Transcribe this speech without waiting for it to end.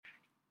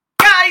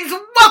guys,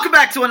 welcome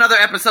back to another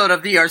episode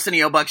of the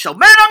Arsenio Buck Show.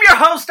 Man, I'm your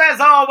host as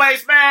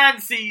always, man.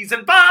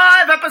 Season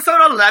 5,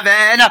 episode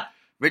 11.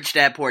 Rich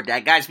Dad, Poor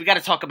Dad. Guys, we got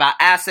to talk about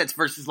assets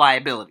versus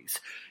liabilities.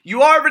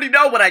 You already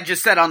know what I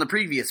just said on the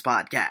previous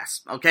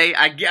podcast, okay?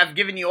 I've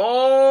given you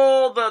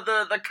all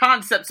the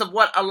concepts of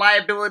what a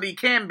liability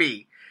can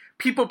be.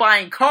 People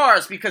buying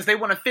cars because they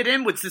want to fit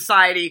in with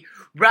society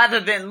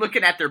rather than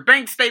looking at their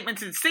bank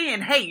statements and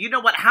seeing, hey, you know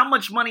what? How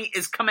much money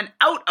is coming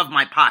out of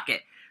my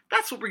pocket?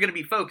 That's what we're going to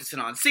be focusing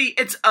on. See,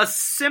 it's a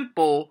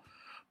simple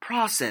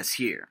process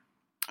here.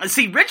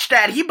 See, Rich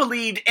Dad, he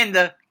believed in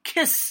the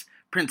KISS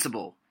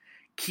principle.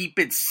 Keep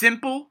it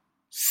simple,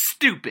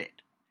 stupid.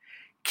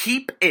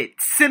 Keep it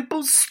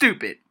simple,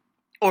 stupid.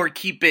 Or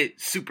keep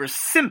it super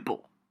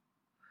simple.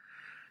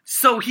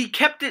 So he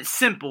kept it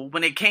simple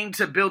when it came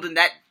to building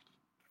that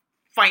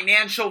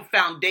financial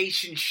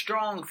foundation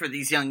strong for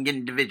these young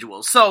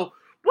individuals. So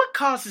what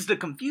causes the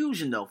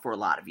confusion, though, for a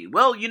lot of you?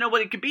 Well, you know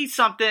what? It could be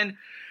something...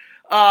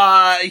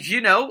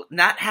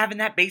 not having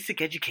that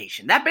basic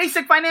education. That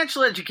basic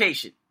financial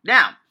education.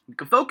 Now, you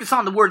can focus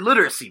on the word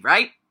literacy,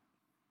 right?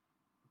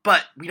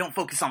 But we don't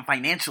focus on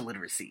financial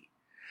literacy.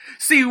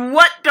 See,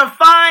 what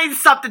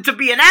defines something to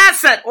be an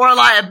asset or a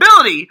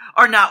liability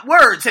are not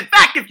words. In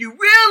fact, if you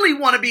really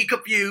want to be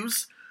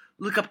confused,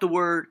 look up the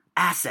word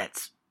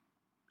assets.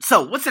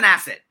 So, what's an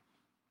asset?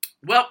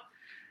 Well,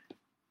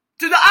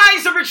 to the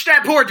eyes of Rich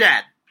Dad, Poor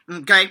Dad,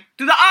 okay?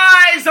 To the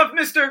eyes of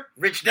Mr.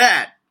 Rich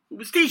Dad, who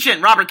was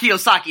teaching Robert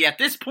Kiyosaki at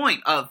this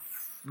point a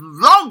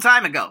long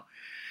time ago.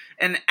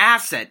 An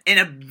asset, in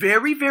a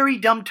very, very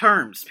dumb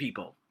terms,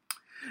 people.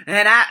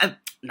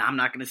 I'm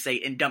not going to say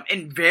in dumb.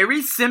 In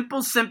very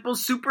simple,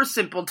 super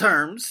simple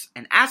terms,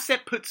 an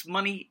asset puts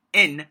money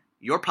in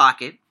your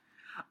pocket.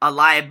 A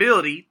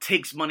liability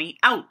takes money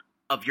out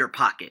of your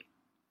pocket.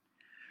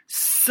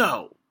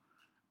 So,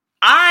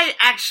 I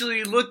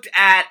actually looked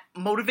at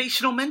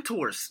motivational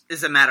mentors,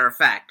 as a matter of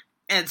fact.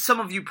 And some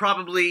of you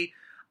probably...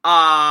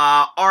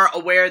 are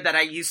aware that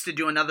I used to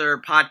do another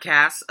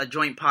podcast, a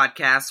joint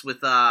podcast with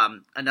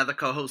another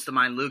co-host of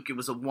mine, Luke. It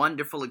was a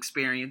wonderful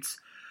experience.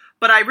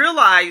 But I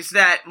realized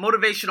that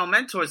motivational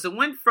mentors, it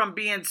went from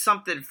being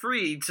something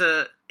free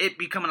to it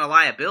becoming a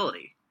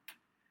liability.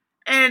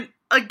 And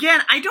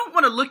again, I don't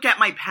want to look at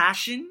my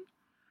passion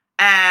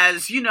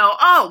as, we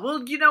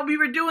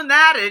were doing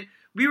that and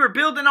we were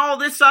building all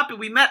this up and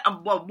we met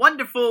a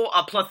wonderful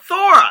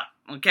plethora,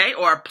 okay,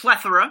 or a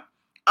plethora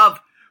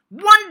of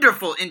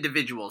wonderful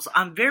individuals.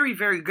 I'm very,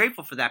 very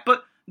grateful for that.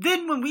 But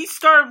then when we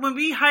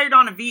hired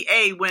on a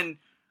VA, when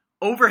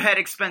overhead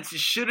expenses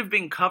should have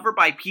been covered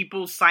by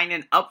people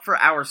signing up for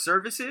our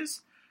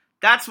services,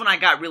 that's when I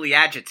got really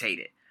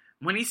agitated.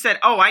 When he said,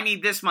 oh, I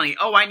need this money,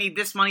 oh, I need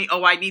this money,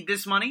 oh, I need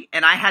this money,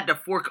 and I had to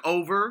fork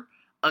over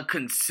a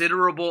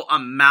considerable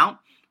amount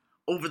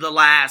over the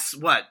last,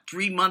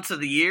 3 months of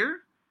the year,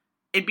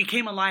 it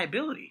became a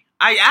liability.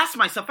 I asked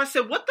myself, I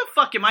said, what the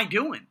fuck am I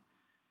doing?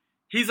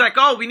 He's like,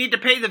 oh, we need to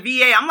pay the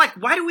VA. I'm like,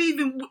 why do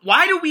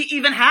we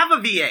even have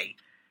a VA?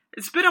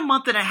 It's been a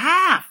month and a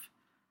half.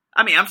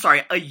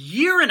 A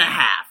year and a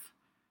half.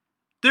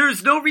 There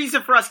is no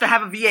reason for us to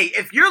have a VA.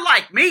 If you're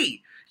like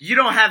me, you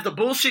don't have the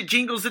bullshit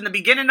jingles in the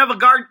beginning of a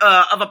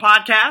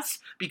podcast,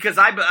 because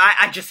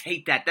I just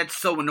hate that. That's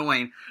so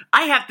annoying.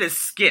 I have to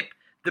skip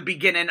the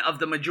beginning of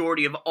the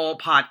majority of all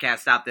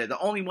podcasts out there. The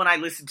only one I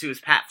listen to is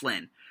Pat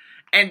Flynn.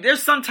 And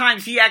there's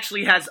sometimes he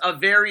actually has a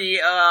very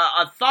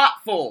a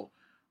thoughtful...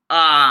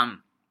 a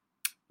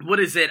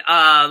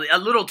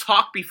little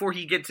talk before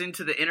he gets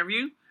into the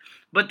interview.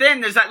 But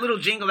then there's that little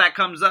jingle that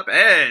comes up.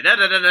 Hey, da,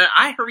 da, da, da.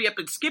 I hurry up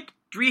and skip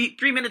three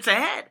minutes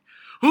ahead.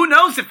 Who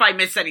knows if I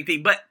miss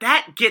anything, but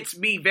that gets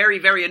me very,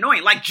 very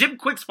annoying. Like Jim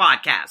Quick's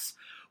podcast.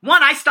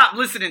 One, I stopped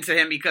listening to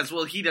him because,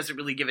 he doesn't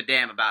really give a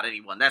damn about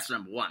anyone. That's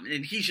number one.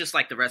 And he's just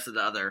like the rest of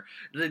the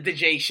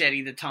Jay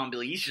Shetty, the Tom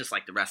Billy. He's just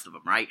like the rest of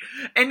them, right?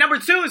 And number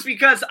two is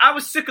because I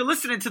was sick of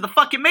listening to the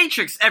fucking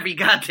Matrix every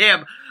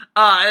goddamn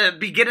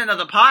beginning of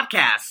the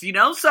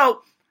podcast,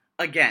 So,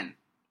 again,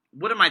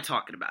 what am I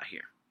talking about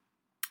here?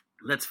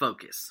 Let's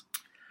focus.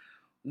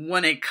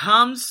 When it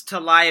comes to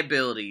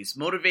liabilities,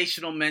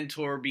 motivational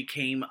mentor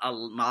became a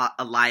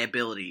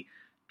liability.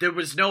 There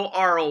was no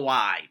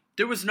ROI.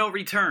 There was no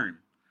return.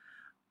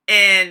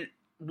 In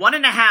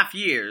 1.5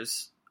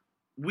 years,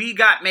 we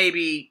got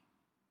maybe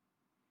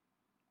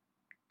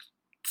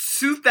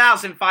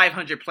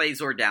 2,500 plays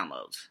or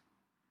downloads.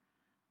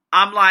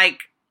 I'm like,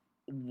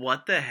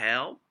 what the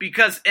hell?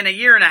 Because in a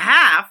year and a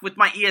half, with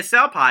my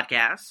ESL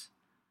podcast,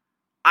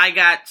 I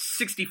got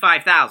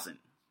 65,000.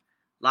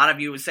 A lot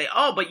of you would say,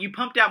 oh, but you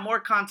pumped out more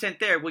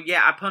content there. Well,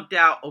 yeah, I pumped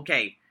out,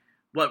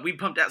 we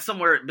pumped out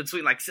somewhere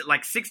between like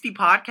 60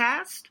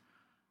 podcasts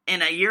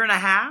in a year and a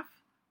half.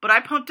 But I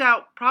pumped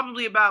out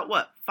probably about,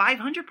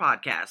 500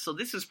 podcasts. So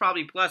this is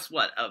probably plus,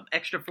 an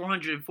extra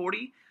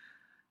 440?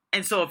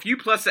 And so if you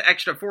plus the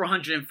extra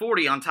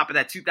 440 on top of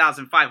that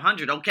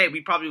 2,500,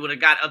 we probably would have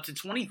got up to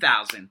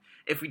 20,000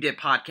 if we did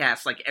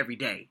podcasts like every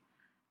day.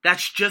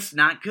 That's just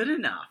not good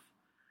enough.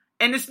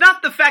 And it's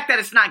not the fact that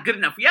it's not good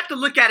enough. We have to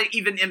look at it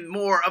even in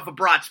more of a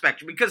broad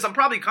spectrum, because I'm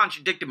probably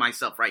contradicting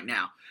myself right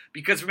now.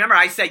 Because remember,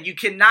 I said you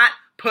cannot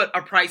put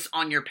a price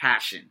on your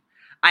passion.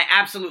 I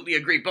absolutely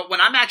agree. But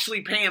when I'm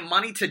actually paying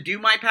money to do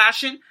my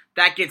passion,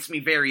 that gets me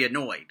very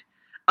annoyed.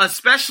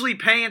 Especially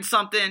paying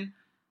something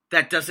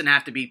that doesn't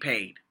have to be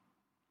paid.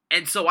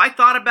 And so I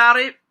thought about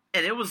it,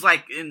 and it was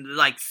like in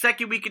like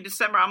second week of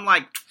December, I'm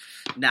like,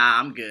 nah,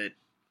 I'm good.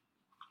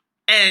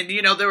 And,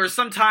 there were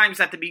some times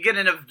at the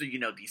beginning of,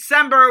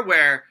 December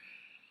where,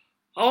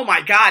 oh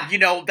my God,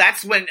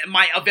 that's when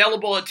my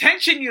available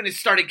attention units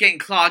started getting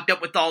clogged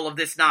up with all of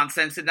this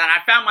nonsense. And then I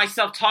found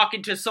myself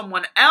talking to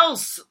someone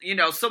else,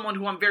 someone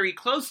who I'm very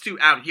close to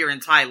out here in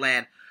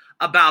Thailand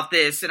about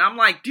this. And I'm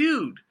like,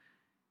 dude,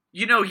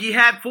 he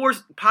had 4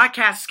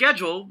 podcasts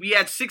scheduled. We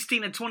had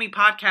 16 and 20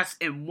 podcasts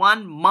in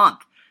 1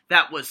 month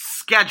that was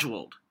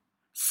scheduled.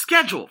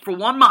 Scheduled for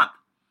 1 month.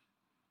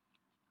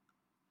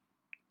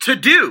 To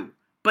do,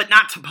 but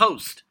not to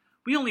post.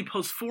 We only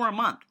post 4 a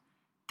month.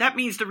 That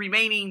means the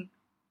remaining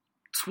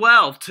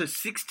 12 to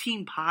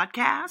 16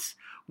 podcasts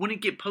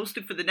wouldn't get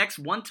posted for the next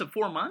 1 to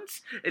 4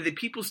 months. And then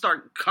people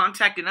start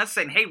contacting us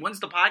saying, hey, when's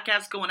the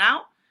podcast going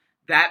out?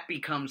 That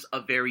becomes a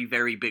very,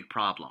 very big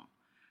problem.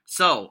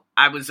 So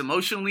I was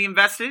emotionally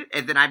invested,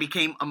 and then I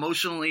became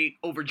emotionally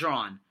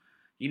overdrawn.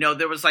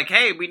 There was like,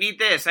 hey, we need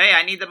this. Hey,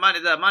 I need the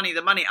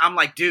money. I'm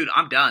like, dude,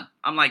 I'm done.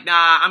 I'm like,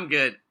 nah, I'm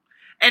good.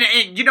 And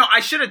I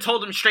should have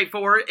told him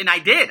straightforward, and I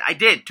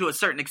did to a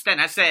certain extent.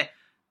 I said,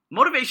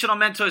 motivational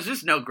mentors,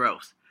 there's no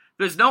growth.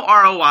 There's no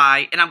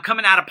ROI, and I'm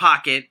coming out of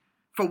pocket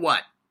for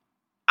what?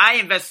 I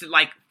invested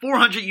like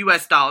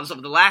 $400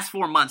 over the last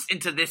 4 months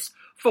into this.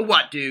 For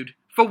what, dude?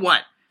 For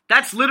what?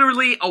 That's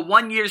literally a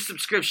 1-year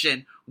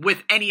subscription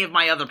with any of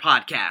my other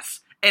podcasts.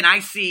 And I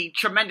see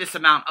tremendous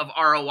amount of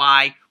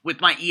ROI with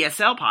my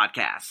ESL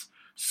podcasts.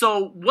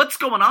 So what's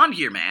going on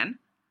here, man?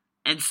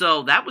 And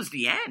so that was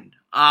the end.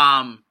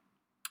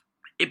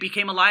 It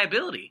became a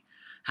liability.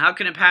 How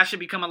can a passion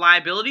become a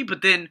liability?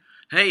 But then,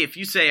 hey, if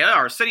you say, oh,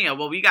 Arsenio,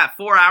 well, we got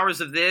 4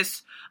 hours of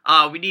this.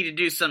 We need to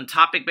do some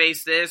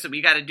topic-based this, and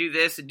we got to do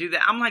this and do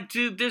that. I'm like,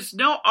 dude, there's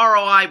no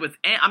ROI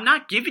I'm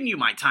not giving you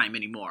my time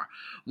anymore.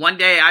 One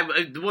day,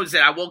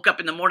 I woke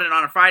up in the morning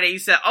on a Friday. He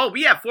said, oh,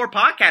 we have 4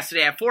 podcasts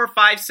today at 4,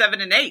 5,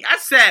 7, and 8. I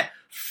said,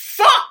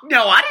 fuck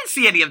no, I didn't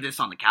see any of this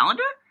on the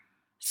calendar.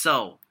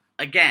 So,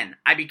 again,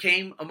 I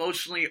became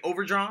emotionally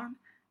overdrawn.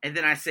 And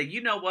then I said,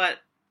 you know what?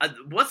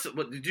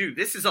 Dude,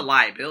 this is a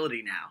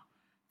liability now.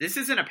 This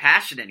isn't a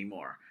passion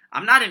anymore.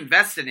 I'm not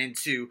investing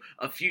into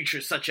a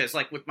future such as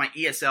like with my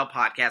ESL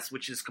podcast,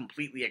 which is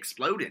completely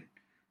exploding.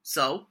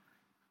 So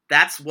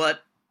that's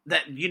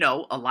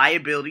a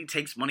liability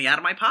takes money out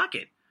of my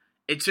pocket.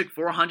 It took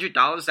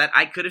 $400 that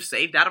I could have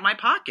saved out of my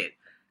pocket.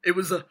 It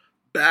was a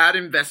bad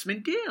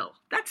investment deal.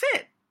 That's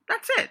it.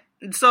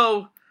 And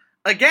so,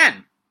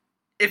 again,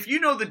 if you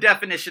know the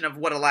definition of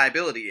what a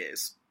liability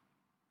is,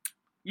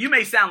 you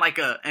may sound like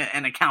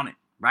an accountant,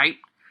 right?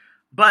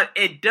 But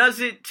it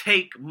doesn't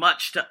take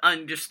much to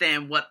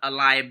understand what a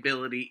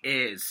liability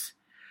is.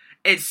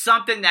 It's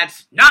something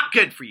that's not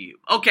good for you.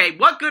 Okay,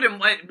 what good and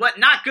what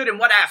not good in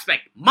what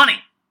aspect? Money.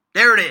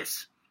 There it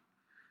is.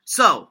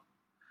 So,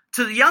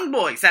 to the young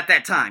boys at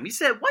that time, he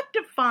said, what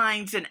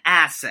defines an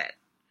asset?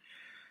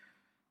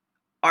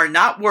 Are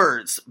not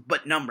words,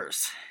 but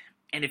numbers.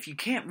 And if you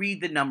can't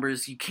read the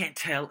numbers, you can't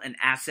tell an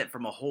asset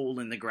from a hole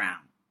in the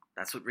ground.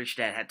 That's what Rich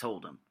Dad had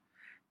told him.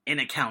 In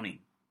accounting,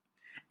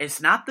 it's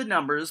not the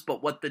numbers,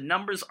 but what the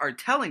numbers are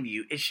telling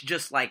you. It's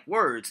just like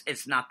words.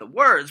 It's not the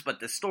words,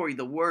 but the story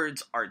the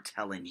words are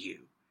telling you.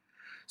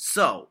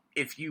 So,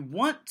 if you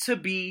want to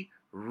be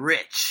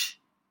rich,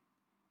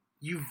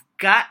 you've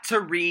got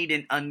to read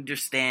and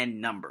understand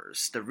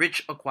numbers. The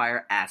rich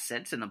acquire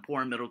assets, and the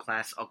poor and middle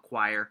class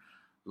acquire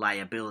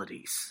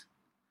liabilities.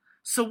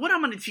 So what I'm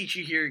going to teach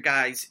you here,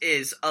 guys,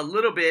 is a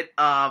little bit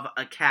of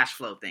a cash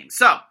flow thing.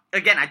 So,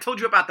 again, I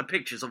told you about the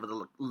pictures over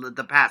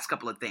the past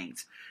couple of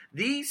things.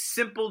 These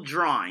simple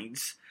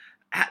drawings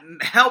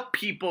help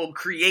people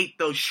create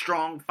those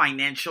strong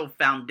financial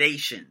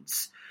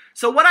foundations.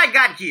 So what I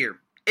got here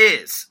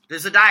is,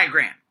 there's a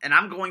diagram, and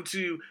I'm going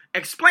to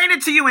explain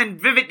it to you in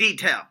vivid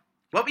detail.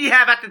 What we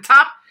have at the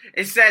top,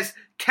 it says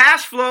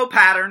cash flow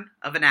pattern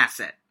of an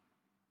asset.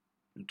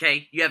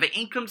 Okay, you have an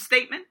income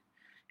statement,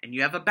 and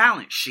you have a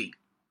balance sheet.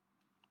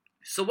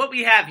 So what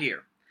we have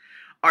here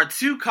are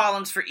 2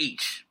 columns for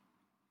each.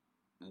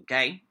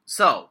 Okay,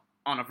 so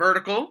on a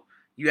vertical,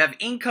 you have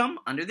income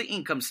under the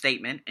income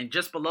statement, and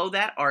just below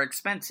that are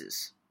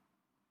expenses.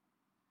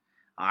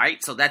 All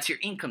right, so that's your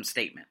income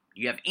statement.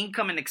 You have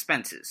income and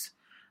expenses.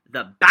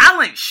 The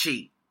balance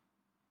sheet,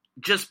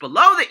 just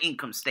below the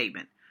income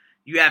statement,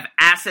 you have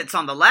assets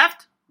on the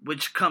left,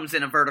 which comes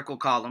in a vertical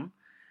column,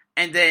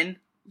 and then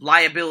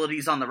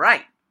liabilities on the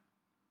right.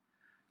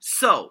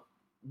 So,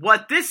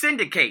 what this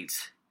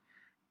indicates,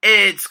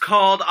 it's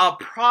called a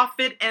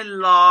profit and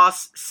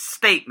loss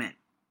statement.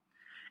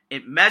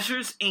 It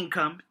measures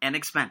income and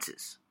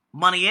expenses,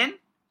 money in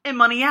and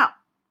money out.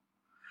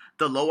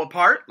 The lower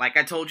part, like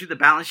I told you, the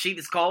balance sheet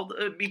is called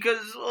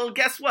because, well,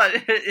 guess what?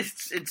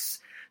 It's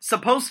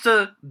supposed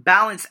to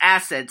balance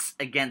assets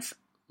against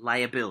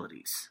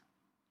liabilities.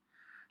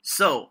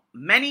 So,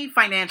 many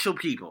financial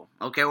people,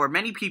 okay, or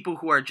many people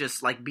who are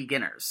just like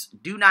beginners,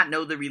 do not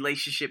know the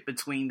relationship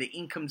between the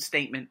income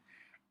statement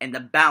and the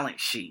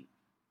balance sheet.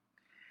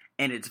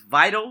 And it's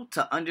vital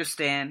to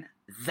understand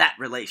that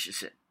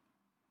relationship.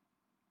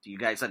 Do you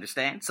guys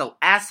understand? So,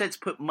 assets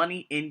put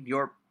money in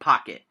your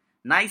pocket.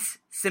 Nice,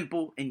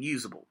 simple, and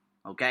usable,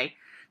 okay?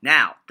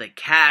 Now, the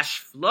cash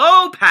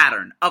flow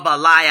pattern of a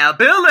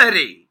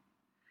liability,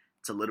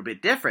 it's a little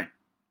bit different.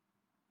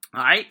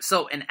 All right,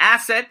 so an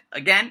asset,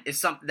 again,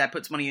 is something that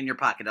puts money in your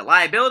pocket. A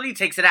liability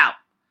takes it out.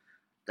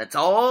 That's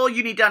all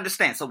you need to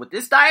understand. So with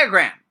this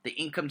diagram, the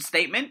income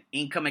statement,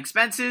 income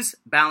expenses,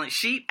 balance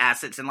sheet,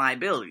 assets, and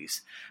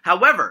liabilities.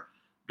 However,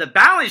 the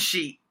balance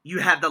sheet, you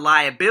have the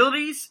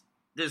liabilities.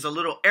 There's a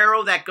little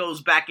arrow that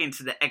goes back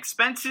into the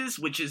expenses,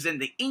 which is in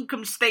the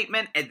income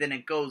statement, and then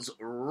it goes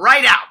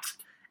right out.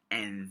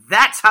 And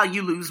that's how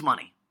you lose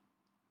money.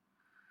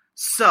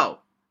 So,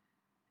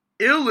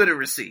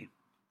 illiteracy,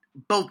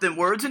 both in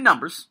words and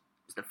numbers,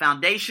 is the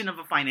foundation of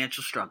a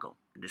financial struggle.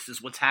 And this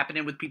is what's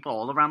happening with people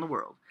all around the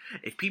world.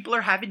 If people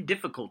are having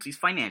difficulties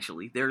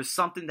financially, there is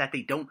something that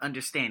they don't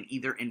understand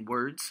either in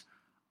words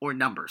or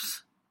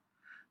numbers.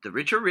 The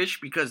rich are rich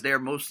because they are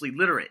mostly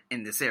literate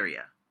in this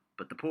area.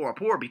 But the poor are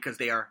poor because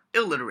they are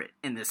illiterate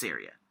in this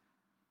area.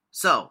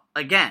 So,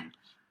 again,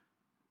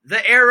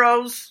 the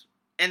arrows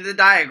and the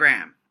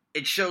diagram,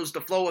 it shows the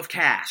flow of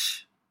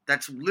cash.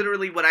 That's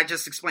literally what I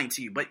just explained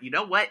to you. But you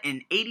know what?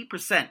 In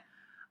 80%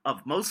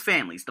 of most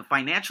families, the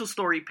financial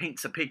story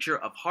paints a picture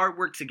of hard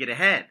work to get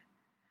ahead.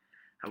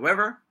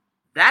 However,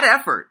 that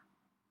effort,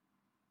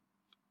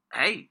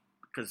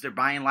 because they're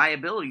buying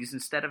liabilities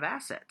instead of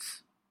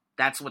assets.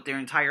 That's what their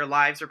entire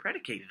lives are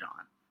predicated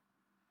on.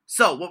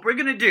 So, what we're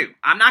going to do,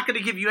 I'm not going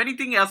to give you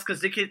anything else because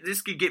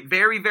this could get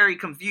very, very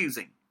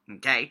confusing,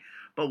 okay?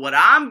 But what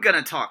I'm going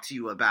to talk to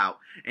you about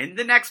in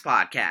the next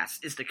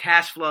podcast is the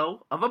cash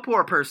flow of a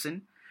poor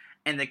person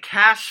and the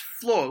cash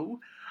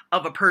flow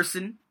of a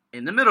person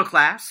in the middle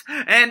class,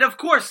 and of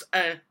course,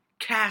 a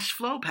cash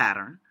flow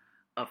pattern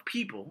of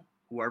people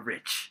who are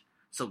rich.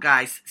 So,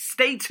 guys,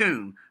 stay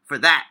tuned for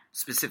that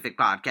specific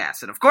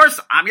podcast. And of course,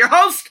 I'm your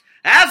host.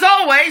 As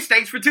always,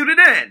 thanks for tuning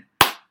in.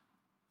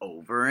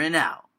 Over and out.